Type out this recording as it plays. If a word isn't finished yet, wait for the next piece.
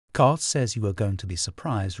God says you are going to be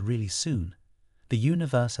surprised really soon. The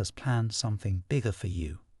universe has planned something bigger for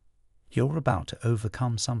you. You're about to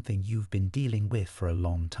overcome something you've been dealing with for a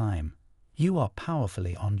long time. You are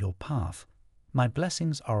powerfully on your path. My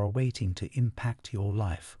blessings are awaiting to impact your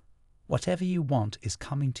life. Whatever you want is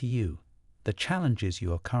coming to you. The challenges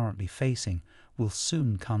you are currently facing will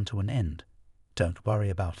soon come to an end. Don't worry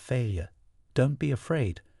about failure. Don't be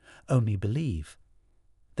afraid. Only believe.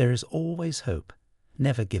 There is always hope.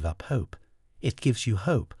 Never give up hope. It gives you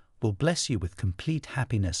hope, will bless you with complete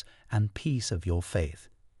happiness and peace of your faith.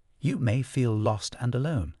 You may feel lost and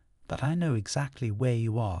alone, but I know exactly where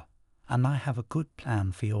you are, and I have a good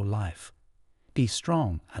plan for your life. Be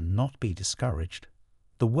strong and not be discouraged.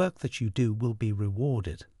 The work that you do will be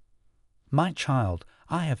rewarded. My child,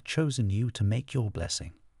 I have chosen you to make your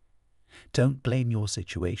blessing. Don't blame your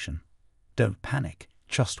situation. Don't panic.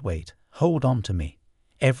 Just wait. Hold on to me.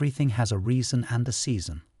 Everything has a reason and a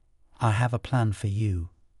season. I have a plan for you.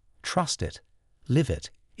 Trust it. Live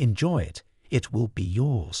it. Enjoy it. It will be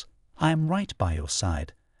yours. I am right by your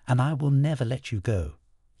side, and I will never let you go.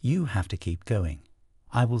 You have to keep going.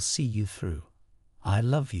 I will see you through. I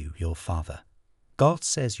love you, your Father. God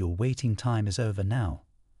says your waiting time is over now.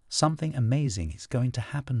 Something amazing is going to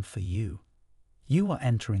happen for you. You are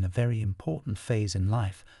entering a very important phase in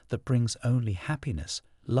life that brings only happiness,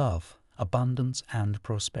 love, abundance, and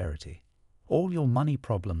prosperity. All your money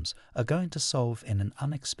problems are going to solve in an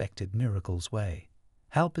unexpected miracles way.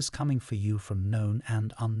 Help is coming for you from known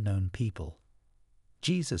and unknown people.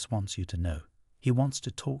 Jesus wants you to know. He wants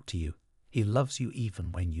to talk to you. He loves you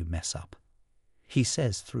even when you mess up. He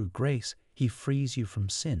says through grace, He frees you from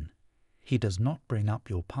sin. He does not bring up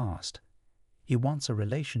your past. He wants a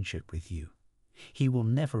relationship with you. He will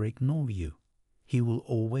never ignore you. He will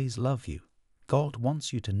always love you. God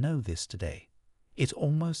wants you to know this today. It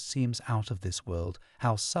almost seems out of this world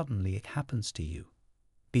how suddenly it happens to you.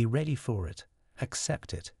 Be ready for it.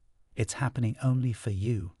 Accept it. It's happening only for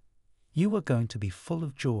you. You are going to be full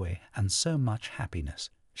of joy and so much happiness,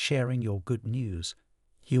 sharing your good news.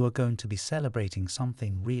 You are going to be celebrating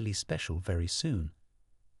something really special very soon.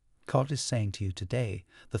 God is saying to you today,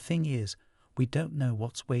 the thing is, we don't know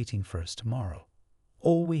what's waiting for us tomorrow.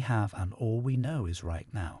 All we have and all we know is right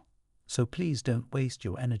now. So please don't waste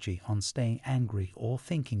your energy on staying angry or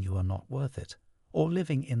thinking you are not worth it, or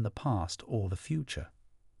living in the past or the future.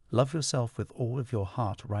 Love yourself with all of your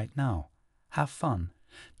heart right now. Have fun.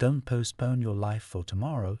 Don't postpone your life for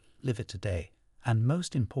tomorrow. Live it today. And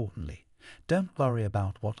most importantly, don't worry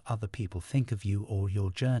about what other people think of you or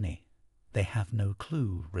your journey. They have no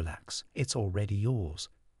clue. Relax. It's already yours.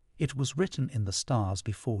 It was written in the stars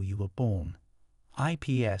before you were born.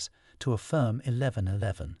 IPS to affirm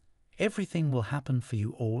 11:11. Everything will happen for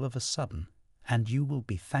you all of a sudden, and you will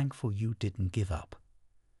be thankful you didn't give up.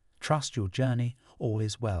 Trust your journey, all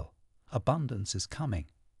is well. Abundance is coming.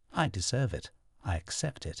 I deserve it. I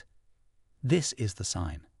accept it. This is the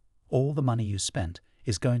sign. All the money you spent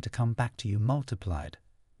is going to come back to you multiplied.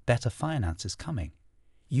 Better finance is coming.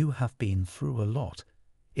 You have been through a lot.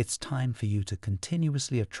 It's time for you to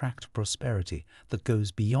continuously attract prosperity that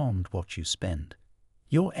goes beyond what you spend.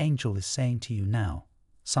 Your angel is saying to you now,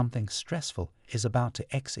 something stressful is about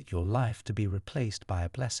to exit your life to be replaced by a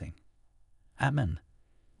blessing. Amen.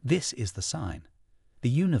 This is the sign. The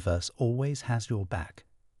universe always has your back.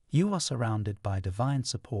 You are surrounded by divine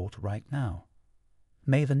support right now.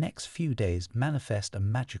 May the next few days manifest a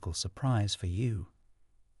magical surprise for you.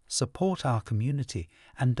 Support our community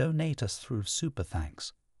and donate us through Super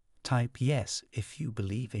Thanks. Type yes if you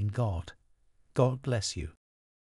believe in God. God bless you.